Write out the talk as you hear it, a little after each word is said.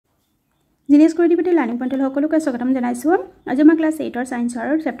Genius creativity learning পইণ্টৰ সকলোকে স্বাগতম জনাইছোঁ আজি মই ক্লাছ 8 সায়েন্সৰ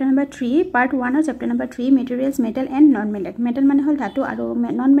চেপ্টাৰ নম্বৰ 3 পাৰ্ট 1 আৰু chapter number 3 materials metal and non metal metal মানে হ'ল ধাতু আৰু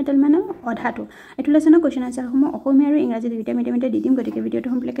নন মেটেল মানে অধাতু এইটো লেসনৰ কোৱেশ্চন আনসাৰসমূহ অসমীয়া আৰু ইংৰাজী দুইটা মিডিয়ামতে দি দিম গতিকে ভিডিঅ'টো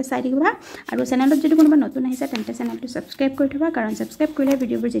সম্পূৰ্ণকৈ চাই থাকিবা আৰু চেনেলত যদি কোনোবা নতুন আহিছে তেন্তে চেনেলটো সাবস্ক্ৰাইব কৰি থবা কাৰণ সাবস্ক্ৰাইব কৰিলে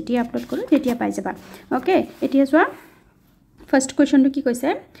ভিডিঅ'বোৰ যেতিয়া আপলোড কৰোঁ তেতিয়া পাই যাবা ওকে এতিয়া চোৱা ফাৰ্ষ্ট কোৱেশ্চনটো কি কৈছে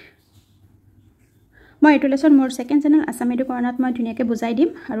মই এটো লেসন মোৰ সেকেন্ড চেনেল আসাম এডু কৰ্ণাৰত মই ধুনিয়াকৈ বুজাই দিম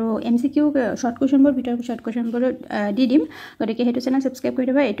আৰু এমসিকিউ শৰ্ট কোৱেশ্চনবোৰ ভিতৰ শৰ্ট কোৱেশ্চনবোৰ দি দিম গতিকে হেতু চেনেল সাবস্ক্ৰাইব কৰি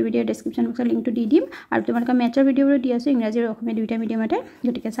দিবা এটো ভিডিঅ ডেসক্ৰিপচন বক্সত লিংকটো দি দিম আৰু তোমালোকে মেথছৰ ভিডিঅ'বোৰ দি আছো ইংৰাজী আৰু অসমীয়া দুইটা মিডিয়ামতে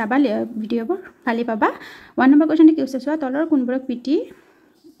গতিকে চাবা ভিডিঅ'বোৰ ভালি পাবা 1 নম্বৰ কোৱেশ্চন কি হৈছে চোৱা তলৰ কোনবোৰক পিটি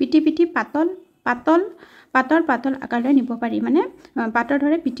পাতল আকাৰলৈ নিব পাৰি মানে পাতৰ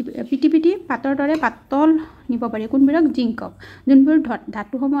দৰে পিটি পাতৰ দৰে পাতল নিব পাৰি কোনবোৰক জিংকক যোনবোৰ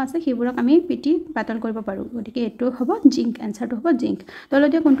ধাতুসমূহ আছে সেইবোৰক আমি পিটি পাতল কৰিব পাৰো গতিকে এটো হ'ব জিংক আনসাৰটো হ'ব জিংক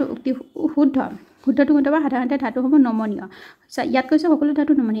তলতে কোনটো উক্তি শুদ্ধটো কোনটো সাধাৰণতে ধাতুসমূহ নমনীয় ইয়াত কৈছে সকলো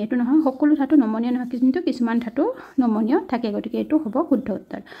ধাতু নমনীয় এটো নহয় সকলো ধাতু নমনীয় নহয় কিন্তু কিছুমান ধাতু নমনীয় থাকে গতিকে এটো হ'ব শুদ্ধ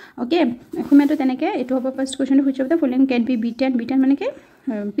উত্তৰ ওকে অসমীয়াটো তেনেকৈ এটো হ'ব first কোৱেশ্চনটো which of the following can be beaten মানে কি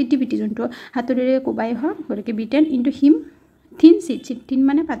পিটি যোনটো হাতুৰিৰে কোবাই হয় গতিকে বিটেন ইনটু হিম থিন থিন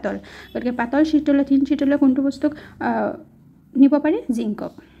মানে পাতল গতিকে পাতল শীতলে থিন শীতলে কোনটো বস্তুক নিব পাৰি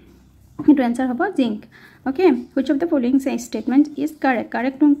জিংকক এটো আনসাৰ হ'ব zinc okay which of the following statement is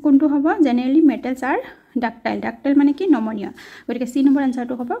correct কোনটো হ'ব জেনাৰেলি মেটেলছ আৰ ডাকটাইল মানে কি নমনীয় গতিকে সি নম্বৰ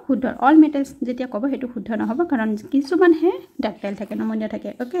আনসাৰটো হ'ব শুদ্ধ অল মেটেলছ যেতিয়া ক'ব হেতু শুদ্ধ নহব কাৰণ কিছুমান হে ডাকটাইল থাকে নমনীয় থাকে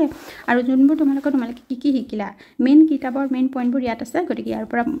ওকে আৰু যোনবোৰ তোমালোকে কি শিকিলা মেইন কিতাবৰ মেইন পইণ্টবোৰ ইয়াত আছে গতিকে ইয়াৰ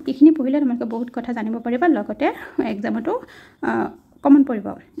পৰা এইখিনি পঢ়িলে তোমালোকে বহুত কথা জানিব পাৰিবা লগতে এক্সামটো কমন পৰিব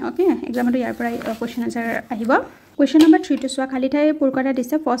ওকে এক্সামটো ইয়াৰ পৰা কোৱেশ্চন আনসাৰ আহিব কোৱেশ্চন নম্বৰ 3 টো চোৱা খালি ঠাই পূৰ কৰা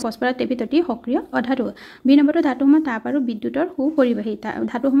দিছে ফসফৰাছ টেপিত অতি সক্ৰিয় অধাতু বি নম্বৰটো ধাতুসমূহ তাপ আৰু বিদ্যুতৰ সুপৰিবাহী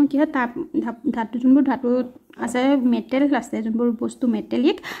ধাতুসমূহ কি হয় তাপ ধাতু যোনবোৰ ধাতু আছে মেটেল আছে যোনবোৰ বস্তু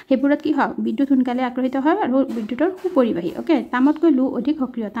মেটেলিক হেবোৰত কি হয় বিদ্যুৎ সোনকালে আগ্ৰহিত হয় আৰু বিদ্যুতৰ সুপৰিবাহী ওকে তামতকৈ লু অধিক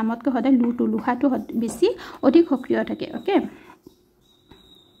সক্ৰিয় তামতকৈ সদায় লুহাটো বেছি অধিক সক্ৰিয় থাকে ওকে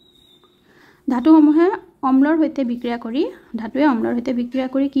ধাতুসমূহে অম্লৰ হৈতে বিক্ৰিয়া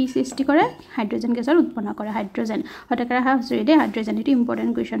কৰি কি সৃষ্টি কৰে হাইড্ৰজেন গেছৰ উৎপন্ন কৰে হাইড্ৰজেন হঠাৎ হাইড্ৰজেন হাইড্ৰজেন এটো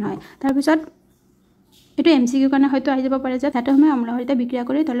ইম্পৰ্টেন্ট কোৱেশ্চন হয় তাৰ পিছত এটো এমসিকিউ কাৰণে হয়তো আহি যাব পাৰে যে ধাতুসমূহে অম্লৰ হৈতে বিক্ৰিয়া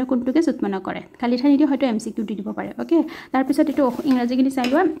কৰি তলে কোনটো গেছ উৎপন্ন কৰে খালি ঠাই নিদি হয়তো এমসিকিউ দি দিব পাৰে ওকে তাৰ পিছত এটো ইংৰাজীখিনি চাই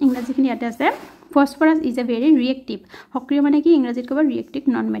লোৱা ইংৰাজীখিনি ইয়াতে আছে ফসফৰাছ ইজ এ ভেৰি ৰিএক্টিভ সক্ৰিয় মানে কি ইংৰাজীত ক'ব reactive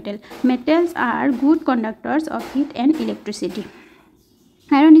non metal metals R good কণ্ডাক্টৰ্ছ of heat and electricity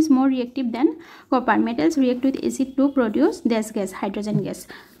Iron is more reactive than copper. Metals react with acid to produce this gas, hydrogen gas.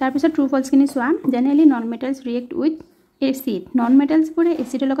 তাৰপিছত true false কিনি চোৱা generally non metals react with acid. Non metals বোৰে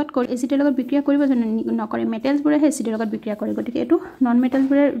এচিডৰ লগত বিক্ৰিয়া কৰিব নকৰে metals বোৰে এচিডৰ লগত বিক্ৰিয়া কৰে গতিকে এটো non metals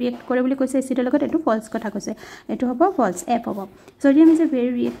বোৰে react কৰে বুলি কৈছে এচিডৰ লগত এটো false কথা কৈছে এটো হ'ব false f হ'ব sodium is a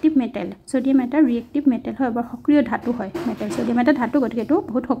very reactive metal. Sodium এটা reactive metal হয় বা সক্ৰিয় ধাতু হয় metal sodium এটা ধাতু গতিকে এটো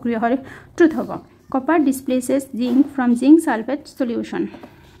বহুত সক্ৰিয় হয় truth হ'ব Copper displaces zinc from zinc sulfate solution.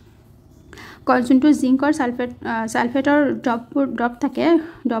 যোনটো জিংকৰ সালফেটৰ ড্ৰপ থাকে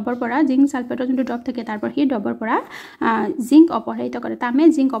ডবৰ পৰা জিংক সালফেটৰ যোনটো ড্ৰপ থাকে তাৰ পৰা হি ডবৰ পৰা জিংক অপহৰিত কৰে তামে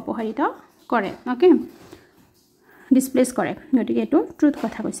জিংক অপহৰিত কৰে ওকে ডিসপ্লেস কৰে গতিকে এটো ট্ৰুথ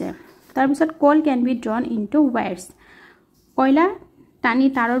কথা কৈছে তাৰ পিছত কোল ক্যান বি ড্ৰন ইনটু ওয়্যাৰছ কয়লা টানি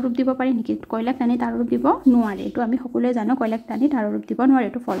তাৰৰ ৰূপ দিব পাৰি নেকি কয়লাক টানি তাৰৰ ৰূপ দিব নোৱাৰে এটো আমি সকলোৱে জানো কয়লাক টানি তাৰৰ ৰূপ দিব নোৱাৰে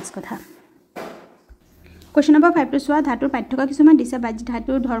এটো ফলস কথা Question number 5 to চোৱা ধাতুৰ পাঠ্যক কিছুমান দিছে বাজি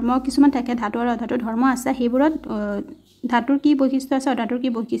ধাতুৰ ধৰ্ম কিছুমান থাকে ধাতু আৰু অধাতুৰ ধৰ্ম আছে হেবোৰত ধাতুৰ কি বৈশিষ্ট্য আছে অধাতুৰ কি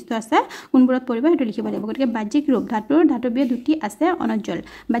বৈশিষ্ট্য আছে কোনবোৰত পৰিব হেতু লিখিব লাগিব গতিকে বাহ্যিক ৰূপ ধাতুবিয় দুটি আছে অনজ্জ্বল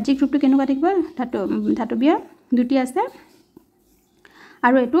বাহ্যিক ৰূপটো কেনেকুৱা থাকিব ধাতুবিয় দুটি আছে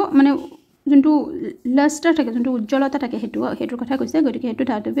আৰু এটো মানে যোনটো লাস্টাৰ থাকে যোনটো উজ্জ্বলতা থাকে হেতুৰ কথা কৈছে গতিকে হেতু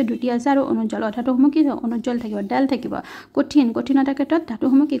ধাতুবিয় দুটি আছে আৰু অনজ্জ্বল ধাতুসমূহ কি অনজ্জ্বল থাকিব ডাল থাকিব কঠিনতাৰ ক্ষেত্ৰত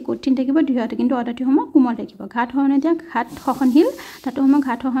ধাতুসমূহ কি কঠিন থাকিব দৃঢ় কিন্তু অধাতুসমূহ কোমল থাকিব ঘাট সহনশীল ধাতুসমূহ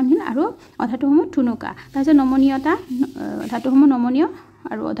ঘাট সহনশীল আৰু অধাতুসমূহ ঠুনুকা তাৰপিছত নমনীয়তা ধাতুসমূহ নমনীয়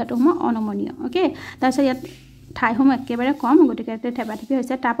আৰু অধাতুসমূহ অনমনীয় ওকে তাৰপিছত ইয়াত ঠাইসমূহ একেবাৰে কম গতিকে থেবাথেপি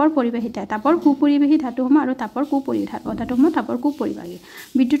হৈছে তাপৰ পৰিবাহিতা তাপৰ কুপৰিবাহী ধাতুসমূহ আৰু তাপৰ কুপৰিবাহী অধাতুসমূহ তাপৰ কুপৰিবাহী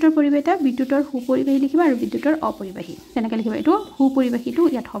বিদ্যুতৰ পৰিবাহিতা বিদ্যুতৰ সুপৰিবাহী লিখিবা আৰু বিদ্যুতৰ অপৰিবাহী তেনেকৈ লিখিবা এটো সুপৰিবাহীটো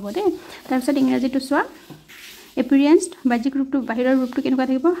ইয়াত হ'ব দে তাৰপিছত ইংৰাজীটো চোৱা এপিৰিয়েন্স বাহ্যিক ৰূপটো বাহিৰৰ ৰূপটো কেনেকুৱা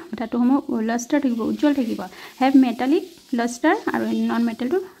থাকিব ধাতুসমূহ লাস্টাৰ থাকিব উজ্জ্বল থাকিব হেভ মেটালিক লাস্টাৰ আৰু নন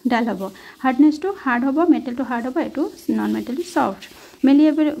মেটেলটো ডাল হ'ব হাৰ্ডনেছটো হাৰ্ড হ'ব মেটেলটো হাৰ্ড হ'ব এটো নন মেটেলটো সফট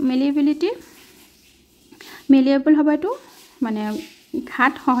মেলিয়েবল হ'ব এটো মানে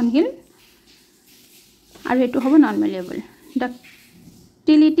ঘাট সহনশীল আৰু এটো হ'ব নন মেলিয়েবল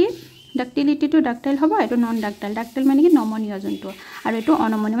ডাক্টিলিটি ডাক্টিলিটি টু ডাক্টাইল হ'ব এটো নন ডাক্টাইল ডাক্টাইল মানে কি নমনীয় জন্তু আৰু এটো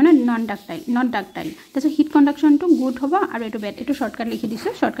অনমনীয় মানে non ডাক্টাইল not ডাক্টাইল তাছে hit conduction two good হ'ব আৰু এটো বেড এটো শৰ্টকাট লিখি দিছো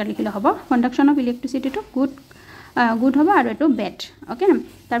শৰ্টকাট লিখিলে হ'ব conduction of electricity two good হ'ব আৰু এটো বেড ওকে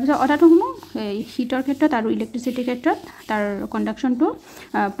তাৰ পিছত অটাটো হ'ব হিটৰ ক্ষেত্ৰত আৰু ইলেক্ট্ৰিচিটিৰ ক্ষেত্ৰত তাৰ কন্ডাকশন টু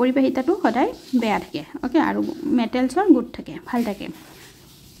পৰিবাহিতাটো সদায় বেয়া থাকে ওকে আৰু মেটেলছৰ গুড থাকে ভাল থাকে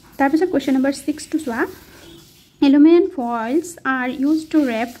তাৰ পিছত কোৱেশ্চন নম্বৰ 6 টু চোৱা Aluminum foils are used to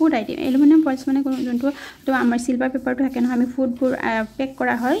wrap food item. Aluminum foils মানে যোনটো তো আমাৰ সিলভাৰ পেপাৰটো থাকে নহয় আমি ফুডবোৰ পেক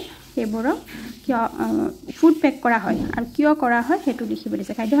কৰা হয় সেইবোৰক কিয় ফুড পেক কৰা হয় আৰু কিয় কৰা হয় হেতু লিখিব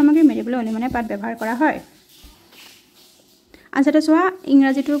দিছে খাদ্য সামগ্ৰী মেৰিবলৈ এলুমিনিয়াম পাত ব্যৱহাৰ কৰা হয় আনসাৰটো চোৱা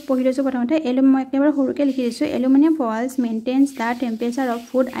ইংৰাজীটো পঢ়ি লৈছো প্ৰথমতে এলুমিনিয়াম একেবাৰে সৰুকে লিখি দিছো aluminium foils maintains the temperature of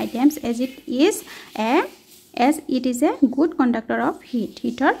food items as it is a good conductor of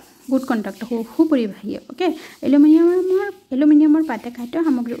heater good conductor হু পৰিবাহী ওকে এলুমিনিয়ামৰ পাতে খাদ্য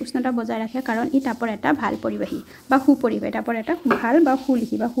সামগ্ৰীৰ উষ্ণতা বজাই ৰাখে কাৰণ ই তাপৰ এটা ভাল পৰিবাহী বা হু পৰিবাহী তাপৰ এটা ভাল বা হু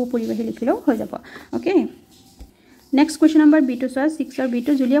লিখি বা হু পৰিবাহী লিখিলেও হৈ যাব okay next question number B2 চোৱা 6 বি2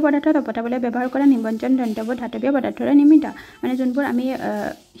 জুলীয় পদাৰ্থ তপতাবলৈ ব্যৱহাৰ কৰা নিমজ্জন যন্ত্ৰবোৰ ধাতৱীয় পদাৰ্থৰে নিৰ্মিত মানে যোনবোৰ আমি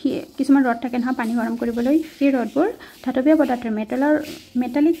কিছুমান ৰড থাকে নহয় পানী গৰম কৰিবলৈ সেই ৰডবোৰ ধাতৱীয় পদাৰ্থৰ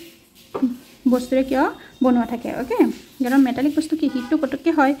মেটালিক বস্তুৰে কিয় বনোৱা থাকে ওকে কাৰণ মেটালিক বস্তু কি হিটটো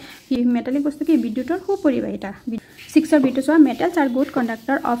পটককে হয় মেটালিক বস্তু কি বিদ্যুতৰ হু পৰিবাহিতা 6 বি2 চোৱা metals R good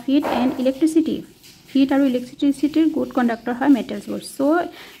conductor of heat and electricity hit আৰু ইলেক্ট্ৰিচিটিৰ গুড কন্ডাক্টৰ হয় মেটেলছবোৰ so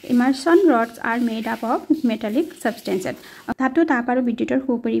ইমাৰশন rods are made up of metallic সাবষ্টেন্সেস ধাতু তাপ আৰু বিদ্যুতৰ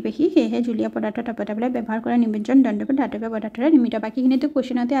হু পৰিবাহী হেহে জুলীয় পদাৰ্থ তপতাবলৈ ব্যৱহাৰ কৰা নিমজ্জন যন্ত্ৰবোৰ ধাতৱীয় পদাৰ্থৰে নিৰ্মিত বাকিখিনিটো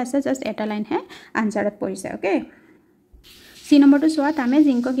কোৱেশ্চনতে আছে জাস্ট এটা লাইন হে আনসাৰত পৰিছে ওকে সি নম্বৰটো চোৱা তামে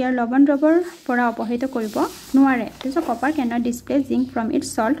জিংকক ইয়াৰ লৱণ দ্ৰৱৰ পৰা অপহৃত কৰিব নোৱাৰে তাৰপিছত copper can not display zinc from it's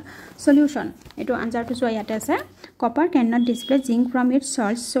salt solution এটো আনসাৰটো চোৱা ইয়াতে আছে copper can not display zinc from it's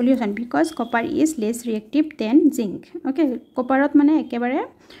salt solution because copper is less reactive then zinc okay কপাৰত মানে একেবাৰে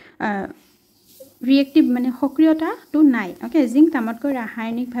ৰিয়েক্টিভ মানে সক্ৰিয়তাটো নাই ওকে জিংক তামতকৈ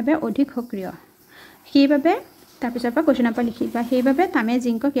ৰাসায়নিকভাৱে অধিক সক্ৰিয় সেইভাবে তাৰপিছৰ পৰা কোৱেশ্চনৰ পৰা লিখিবা সেইভাবে তামে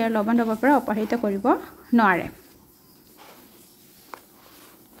জিংকক ইয়াৰ লৱণ দ্ৰৱৰ পৰা অপহৃত কৰিব নোৱাৰে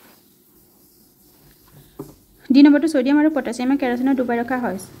ডি নম্বৰটো সোডিয়াম আৰু পটাছিয়াম কেৰাচিনত ডুবাই ৰখা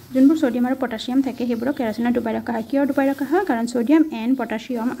হয় যোনবোৰ সোডিয়াম আৰু পটাছিয়াম থাকে সেইবোৰক কেৰাচিনত ডুবাই ৰখা হয় কিয় ডুবাই ৰখা হয় কাৰণ sodium and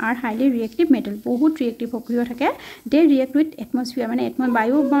potassium R highly reactive metal বহুত ৰিয়েক্টিভ সক্ৰিয় থাকে দে ৰিয়েক্ট উইথ এটমস্ফিয়াৰ মানে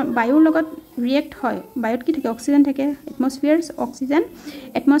বায়ুৰ লগত ৰিয়েক্ট হয় বায়ুত কি থাকে অক্সিজেন থাকে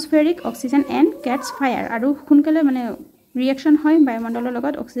এটমস্ফিয়াৰিক অক্সিজেন এণ্ড কেটছ ফায়াৰ আৰু সোনকালে মানে ৰিয়েকশন হয় বায়ুমণ্ডলৰ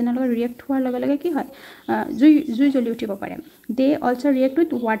লগত অক্সিজেনৰ লগত ৰিয়েক্ট হোৱাৰ লগে লগে কি হয় জুই জ্বলি উঠিব পাৰে they also react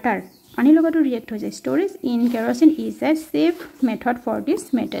with water পানীৰ লগতো ৰিয়েক্ট হৈ যায় storage in kerosene is a safe method for this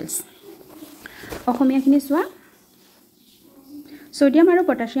metals অসমীয়াখিনি চোৱা সোডিয়াম আৰু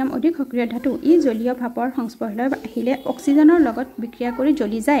পটাছিয়াম অধিক সক্ৰিয় ধাতু ই জলীয় ভাপৰ সংস্পৰ্শলৈ আহিলে অক্সিজেনৰ লগত বিক্ৰিয়া কৰি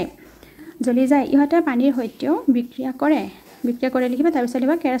জ্বলি যায় ইহঁতে পানীৰ সৈতেও বিক্ৰিয়া কৰে লিখিবা তাৰপিছত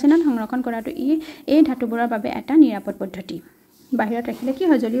লিখিবা কেৰাচিনত সংৰক্ষণ কৰাটো এই ধাতুবোৰৰ বাবে এটা নিৰাপদ পদ্ধতি বাহিৰত ৰাখিলে কি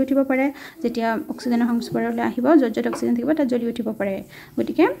হয় জ্বলি উঠিব পাৰে যেতিয়া অক্সিজেনৰ সংস্পৰ্শলৈ আহিব য'ত অক্সিজেন থাকিব তাত জ্বলি উঠিব পাৰে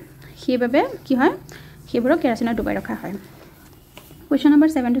গতিকে সেইভাবে কি হয় সেইবোৰক কেৰাচিনত ডুবাই ৰখা হয় কোৱেশ্চন নম্বৰ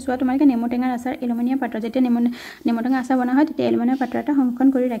 7 টো চোৱা তোমালোকে নেমু টেঙাৰ আচাৰ এলুমিনিয়াম পাত্ৰ যেতিয়া নেমু টেঙা আচাৰ বনা হয় তেতিয়া এলুমিনিয়াম পাত্ৰ এটা সংৰক্ষণ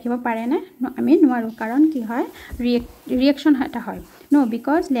কৰি ৰাখিব পাৰে নে আমি নোৱাৰো কাৰণ কি হয় ৰিয়েকশন এটা হয় নো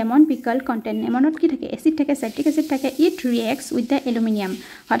বিকজ লেমন পিকল কন্টেন্ট লেমনত কি থাকে এসিড থাকে সাইট্ৰিক এসিড থাকে ইট ৰিয়েক্টস উইথ দ্য এলুমিনিয়াম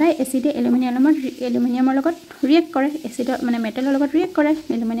সদায় এসিডে এলুমিনিয়ামৰ লগত ৰিয়েক্ট কৰে এসিড মানে মেটেলৰ লগত ৰিয়েক্ট কৰে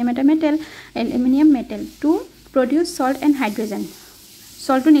aluminium metal two produce salt and hydrogen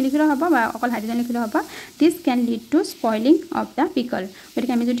সল্টটো নিলিখিলেও হ'ব বা অকল হাইড্ৰোজেন লিখিলেও হ'ব this can lead to স্পইলিং of the pickle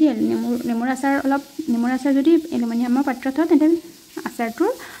গতিকে আমি যদি নেমুৰ আচাৰ যদি এলুমিনিয়ামৰ পাত্ৰত থওঁ তেন্তে আচাৰটো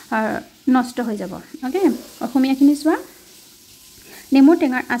নষ্ট হৈ যাব ওকে অসমীয়াখিনি চোৱা নেমু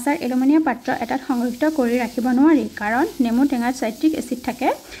টেঙাৰ আচাৰ এলুমিনিয়াম পাত্ৰ এটাত সংৰক্ষিত কৰি ৰাখিব নোৱাৰি কাৰণ নেমু টেঙাত সাইট্ৰিক এসিড থাকে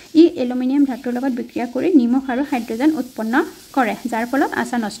ই এলুমিনিয়াম ধাতুৰ লগত বিক্ৰিয়া কৰি নিমখ আৰু হাইড্ৰোজেন উৎপন্ন কৰে যাৰ ফলত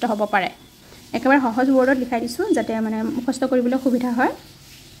আচাৰ নষ্ট হ'ব পাৰে একেবাৰে সহজ ৱৰ্ডত লিখাই দিছো যাতে মানে মুখস্থ কৰিবলৈ সুবিধা হয়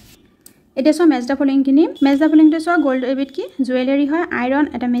এটা সো মেজ দা ফলোইংটো সো গোল্ড এবিট কি জুৱেলাৰী হয় আইৰন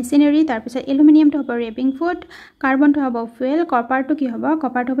এটা মেচিনাৰী তাৰ পিছত এলুমিনিয়ামটো হ'ব ৰেপিং ফুড কাৰ্বনটো হ'ব ফুয়েল কপাৰটো কি হ'ব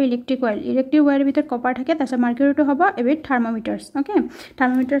কপাৰটো হ'ব ইলেক্ট্ৰিক ওয়্যাৰৰ ভিতৰত কপাৰ থাকে তাৰ পিছত মাৰ্কিউৰীটো হ'ব এবিট থাৰ্মোমিটাৰছ ওকে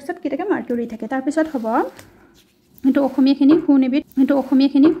থাৰ্মোমিটাৰছত কি থাকে মাৰ্কিউৰী থাকে তাৰ পিছত হ'ব এটো অসমীয়াখিনি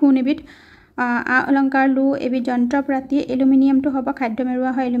খুন এবিট অলংকাৰ লু এবিট যন্ত্ৰপাতি এলুমিনিয়ামটো হ'ব খাদ্য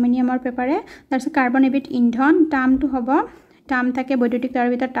মেৰুৱা হয় এলুমিনিয়ামৰ পেপাৰে তাৰ পিছত কাৰ্বন এবিট ইন্ধন টামটো হ'ব টাম থাকে বৈদ্যুতিক তাৰৰ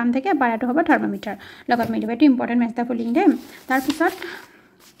ভিতৰত টাম থাকে বাৰাটো হ'ব থাৰ্মোমিটাৰ লগত মিলিব এটো ইম্পৰ্টেন্ট মেথড ফলোইং দে তাৰ পিছত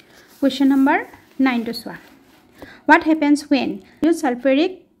কোৱেশ্চন নম্বৰ 9 টো চোৱা What happens when use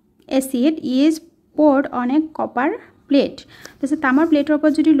sulfuric acid is poured on a copper plate. তাছত তামৰ প্লেটৰ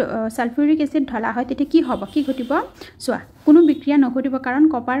ওপৰত যদি সালফিউৰিক এসিড ঢলা হয় তেতিয়া কি হ'ব কি ঘটিব সোৱা কোনো বিক্ৰিয়া নঘটিব কাৰণ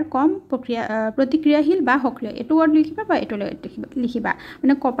কপাৰ কম প্ৰতিক্ৰিয়াশীল বা সক্ৰিয় এটো ওয়াৰ্ড লিখিবা বা এটো লিখিবা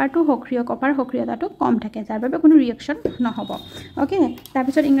মানে কপাৰটো সক্ৰিয় কপাৰ সক্ৰিয়তাটো কম থাকে যাৰ বাবে কোনো ৰিঅ্যাকশন নহব ওকে তাৰ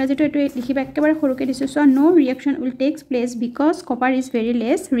পিছত ইংৰাজীটো এটো লিখিবা একেবাৰে সৰুকে দিছো so no reaction will tax place because copper is very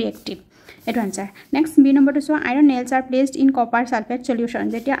less ৰিঅ্যাক্টিভ এটো আনসাৰ নেক্সট বি নম্বৰটো so iron nails R placed in copper sulphate solution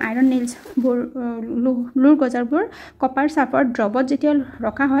যেতিয়া আইৰন নেলস লুৰ গজাৰবোৰ কপাৰ সালফাৰ ড্ৰপত যেতিয়া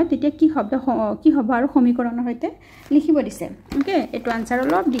ৰখা হয় তেতিয়া কি হ'ব আৰু সমীকৰণৰ সৈতে লিখিব দিছে ওকে এটো আনসাৰ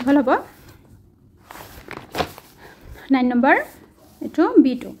অলপ দীঘল হ'ব 9 নম্বৰ এটো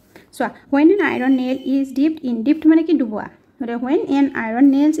B2 so when an iron nail is dipped মানে কি ডুবোৱা when an iron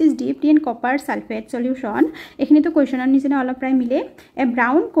nail is dipped in copper sulfate solution এখানে তো কোয়েশনৰ নিচিনা অলপ প্ৰায় মিলে a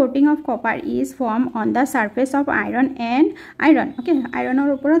brown coating of copper is formed on the surface of iron okay ironৰ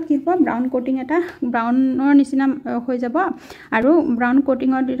ওপৰত কি হ'ব brown coating এটা brownৰ নিচিনা হৈ যাব আৰু brown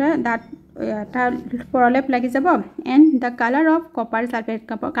coatingৰ দিৰা that এটা প্ৰলেপ লাগি যাব and the color of copper sulfate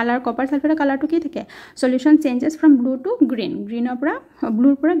copper sulfate colorটো কি থাকে solution changes from blue to greenৰ পৰা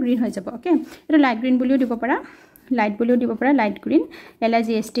blue পৰা green হৈ যাব okay এটা light green বুলিও দিব পাৰা লাইট বুলিও দিব পাৰা light green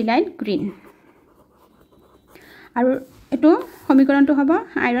LIGST light green আৰু এটো সমীকৰণটো হ'ব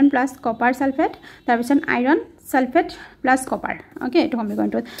আইৰন প্লাস কপাৰ সালফেট তাৰ পিছত iron sulphate plus copper okay এটো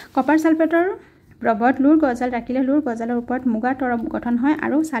সমীকৰণটো কপাৰ সালফেটৰ প্ৰবত লুৰ গজাল ৰাখিলে লুৰ গজালৰ ওপৰত মুগা তৰপ গঠন হয়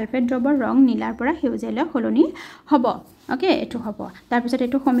আৰু সালফেট দ্ৰৱৰ ৰং নীলাৰ পৰা সেউজীয়ালৈ সলনি হ'ব ওকে এটো হ'ব তাৰ পিছত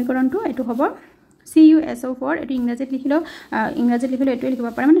এটো সমীকৰণটো এটো হ'ব CuSO4 এটো ইংৰাজীত লিখিলো এটো লিখিব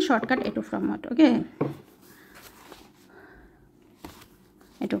পাৰা মানে শৰ্টকাট এটো ফৰ্মত ওকে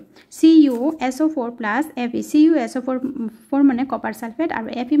এটো CuSO4 plus Fe CuSO4 মানে কপাৰ সালফেট আৰু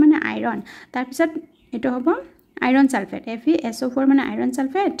Fe মানে আইৰন তাৰ পিছত এটো হ'ব আইৰন সালফেট FeSO4 মানে আইৰন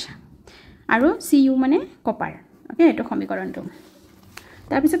সালফেট আৰু Cu মানে কপাৰ ওকে এটো সমীকৰণটো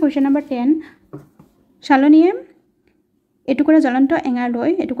তাৰ পিছত কোৱেশ্চন নম্বৰ 10 চালনীয়ে এটো কৰা জ্বলন্ত এঙাৰ লৈ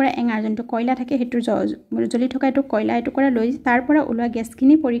এটো কৰা এঙাৰ জন্তু কয়লা থাকে হেতু জ্বলি থকা এটো কয়লা এটো কৰা লৈ তাৰ পৰা ওলোৱা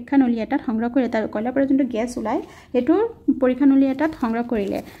গ্যাসখিনি পৰীক্ষা নলী এটাত সংগ্ৰহ কৰি তাৰ কয়লা পৰা জন্তু গ্যাস ওলাই হেতু পৰীক্ষা নলী এটাত সংগ্ৰহ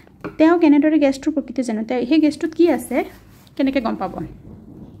কৰিলে তেও কেনেদৰে গ্যাসটোৰ প্ৰকৃতি জানতে হে গ্যাসটোত কি আছে কেনেকৈ গম পাব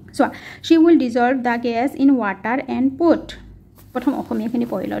so she will dissolve the gas in water and put প্ৰথম অসমীয়াখিনি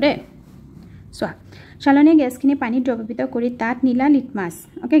পঢ়িলো ৰে সো চালনীয়ে গ্যাসখিনি পানীত দ্ৰৱীভূত কৰি তাত নীলা লিটমাছ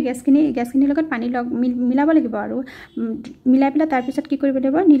ওকে গ্যাসখিনি লগত পানী মিলাব লাগিব আৰু মিলাই পেলা তাৰ পিছত কি কৰিব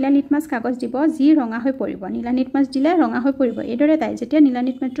লাগিব নীলা লিটমাছ কাগজ দিব যি ৰঙা হৈ পৰিব নীলা লিটমাছ দিলে ৰঙা হৈ পৰিব এদৰে তাই যেতিয়া নীলা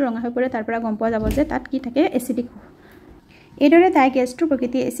লিটমাছটো ৰঙা হৈ পৰে তাৰ পৰা গম পোৱা যাব যে তাত কি থাকে এসিডিক এদৰে তাই গ্যাসটোৰ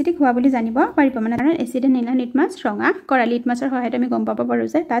প্ৰকৃতি এসিডিক হোৱা বুলি জানিব পাৰিব মানে কাৰণ এসিডে নীলা লিটমাছ ৰঙা কৰা লিটমাছৰ সহায়ত আমি গম পাব পাৰো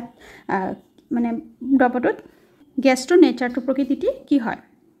যে তাত মানে দ্ৰৱটোত গ্যাসটোৰ নেচাৰটো প্ৰকৃতিটি কি হয়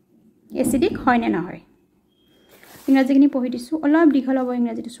এসিডিক হয় নে নহয় ইংৰাজীখিনি পঢ়ি দিছো অলপ দীঘল হ'ব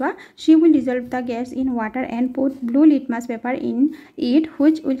ইংৰাজীটো চোৱা she will dissolve the gas in water and put blue litmus paper in it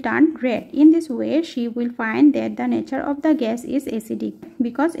which will turn red in this way she will find that the nature of the gas is acidic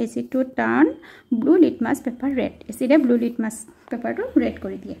because acid to turn blue litmus paper red acid blue litmus paper to red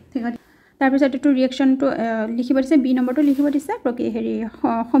কৰি দিয়ে ঠিক আছে তাৰ পিছত এটো ৰিঅ্যাকশনটো লিখিব দিছে B নম্বৰটো লিখিব দিছে হেৰি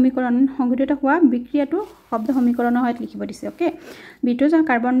সমীকৰণ সংঘটিত হোৱা বিক্ৰিয়াটো শব্দ সমীকৰণৰ হৈত লিখিব দিছে okay বিটো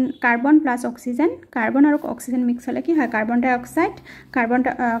carbon plus oxygen carbon আৰু অক্সিজেন মিক্স হলে কি হয় কাৰ্বন ডাই অক্সাইড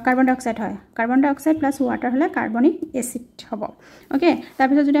হয় কাৰ্বন ডাই অক্সাইড প্লাস ওয়াটাৰ হলে কাৰ্বনিক এসিড হ'ব ওকে তাৰ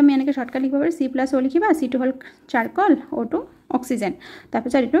পিছত যদি আমি এনেকৈ শৰ্টকাট লিখিব পাৰো C+O লিখিবা C2 হল চাৰকল O2 অক্সিজেন তাৰ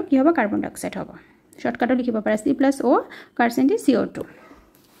পিছত এটো কি হ'ব কাৰ্বন ডাই অক্সাইড হ'ব শৰ্টকাটও লিখিব পাৰা C+O কাৰ্বন CO2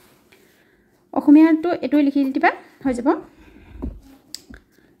 অসমীয়াটো এটো লিখি দিবা হৈ যাব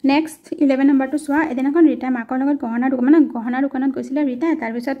নেক্সট 11 নম্বৰটো চোৱা এদিনাখন ৰীতা মাকৰ লগত গহনা দোকানত গৈছিল ৰীতা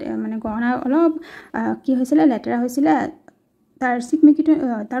তাৰ পিছত মানে গহনা অলপ কি হৈছিল লেতেৰা হৈছিল তাৰ সিকমিকিটো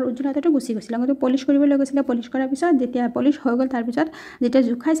তাৰ উজ্জ্বলতাটো গুছি গৈছিল আগতে পলিশ কৰিবলৈ গৈছিল পলিশ কৰাৰ পিছত যেতিয়া পলিশ হৈ গল তাৰ পিছত যেতিয়া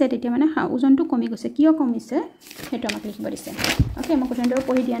জুখাইছে তেতিয়া মানে ওজনটো কমি গৈছে কিয় কমিছে হেটো আমাক লিখিব দিছে ওকে মই কোৱেশ্চনটো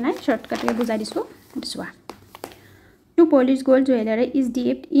পঢ়ি দিয়া নাই শৰ্টকাটে বুজাই দিছো চোৱা To polish gold jewelry is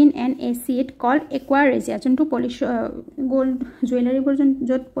dipped in an acid called aqua resia. To polish gold jewelry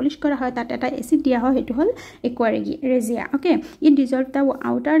jot polish kora hoy tat eta acid dia hoy hetu hol aqua resia. Okay, it dissolves the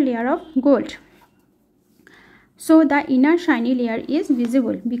outer layer of gold. So the inner shiny layer is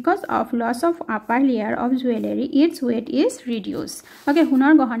visible because of loss of upper layer of jewelry. Its weight is reduced. Okay,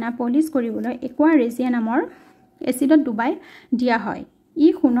 hunor gohana polish koribole aqua resia namor acid dubai dia hoy. E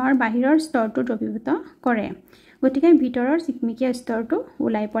hunor bahiror stortu দ্ৰৱীভূত কৰে গতিকে ভিতৰৰ সিকমিকিয়া স্তৰটো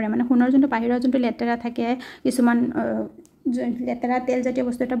ওলাই পৰে মানে হুনৰ জন্তু বাহিৰৰ জন্তু লেতেৰা থাকে কিছুমান লেতেৰা তেল জাতীয়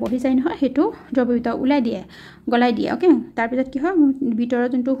বস্তু এটা বহি যায় নহয় সেইটো দ্ৰৱীভূত ওলাই দিয়ে গলাই দিয়ে ওকে তাৰপিছত কি হয় ভিতৰৰ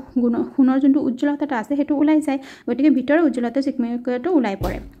যোনটো সোণৰ যোনটো উজ্জ্বলতাটা আছে সেইটো ওলাই যায় গতিকে ভিতৰৰ উজ্জ্বলতা চিকমিকটো ওলাই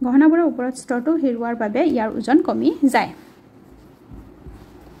পৰে গহনাবোৰৰ ওপৰত স্তৰটো হেৰুৱাৰ বাবে ইয়াৰ ওজন কমি যায়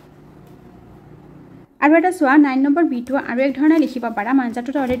আৰু এটা চোৱা 9 নম্বৰ বিটো আৰু এক ধৰণে লিখিব পাৰা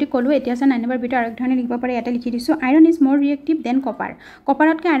মানজাটোত অলৰেডি ক'লো এতিয়া আছে 9 নম্বৰ বিটো আৰু এক ধৰণে লিখিব পাৰা ইয়াতে লিখি দিছো আইৰন ইজ মোৰ ৰিয়েক্টিভ দেন কপাৰ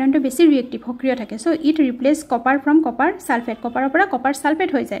কপাৰতকৈ আইৰনটো বেছি ৰিয়েক্টিভ সক্ৰিয় থাকে so it ৰিপ্লেস copper from copper sulphate কপাৰৰ পৰা কপাৰ সালফেট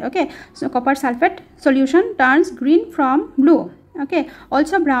হৈ যায় okay so copper sulphate solution টাৰ্নস green from blue okay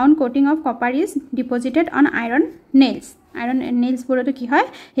also brown coating of copper is deposited on iron nails বোৰটো কি হয়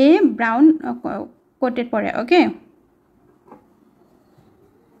হে brown coated পৰে okay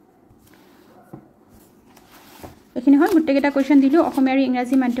এখিনি হল গুটেকেটা কোৱেশ্চন দিলো অসমীয়া আৰু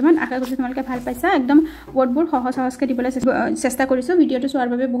ইংৰাজী মাধ্যমত আশা কৰিছো তোমালোকে ভাল পাইছা একদম ওয়াৰ্ডবোৰ সহজকৈ দিবলৈ চেষ্টা কৰিছো ভিডিওটো চোৱাৰ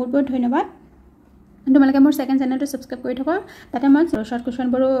বাবে বহুত বহুত ধন্যবাদ তোমালোকে মোৰ সেকেন্ড চেনেলটো সাবস্ক্ৰাইব কৰি থকা তাতে মই শৰ্ট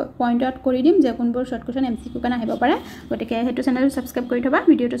কোৱেশ্চনবোৰ পইণ্ট আউট কৰি দিম যে কোনবোৰ শৰ্ট কোৱেশ্চন এমসিকিউ কানা আহিব পাৰে গতিকে হেতু চেনেলটো সাবস্ক্ৰাইব কৰি থবা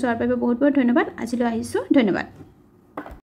ভিডিওটো চোৱাৰ বাবে বহুত বহুত ধন্যবাদ আজিলৈ আহিছো ধন্যবাদ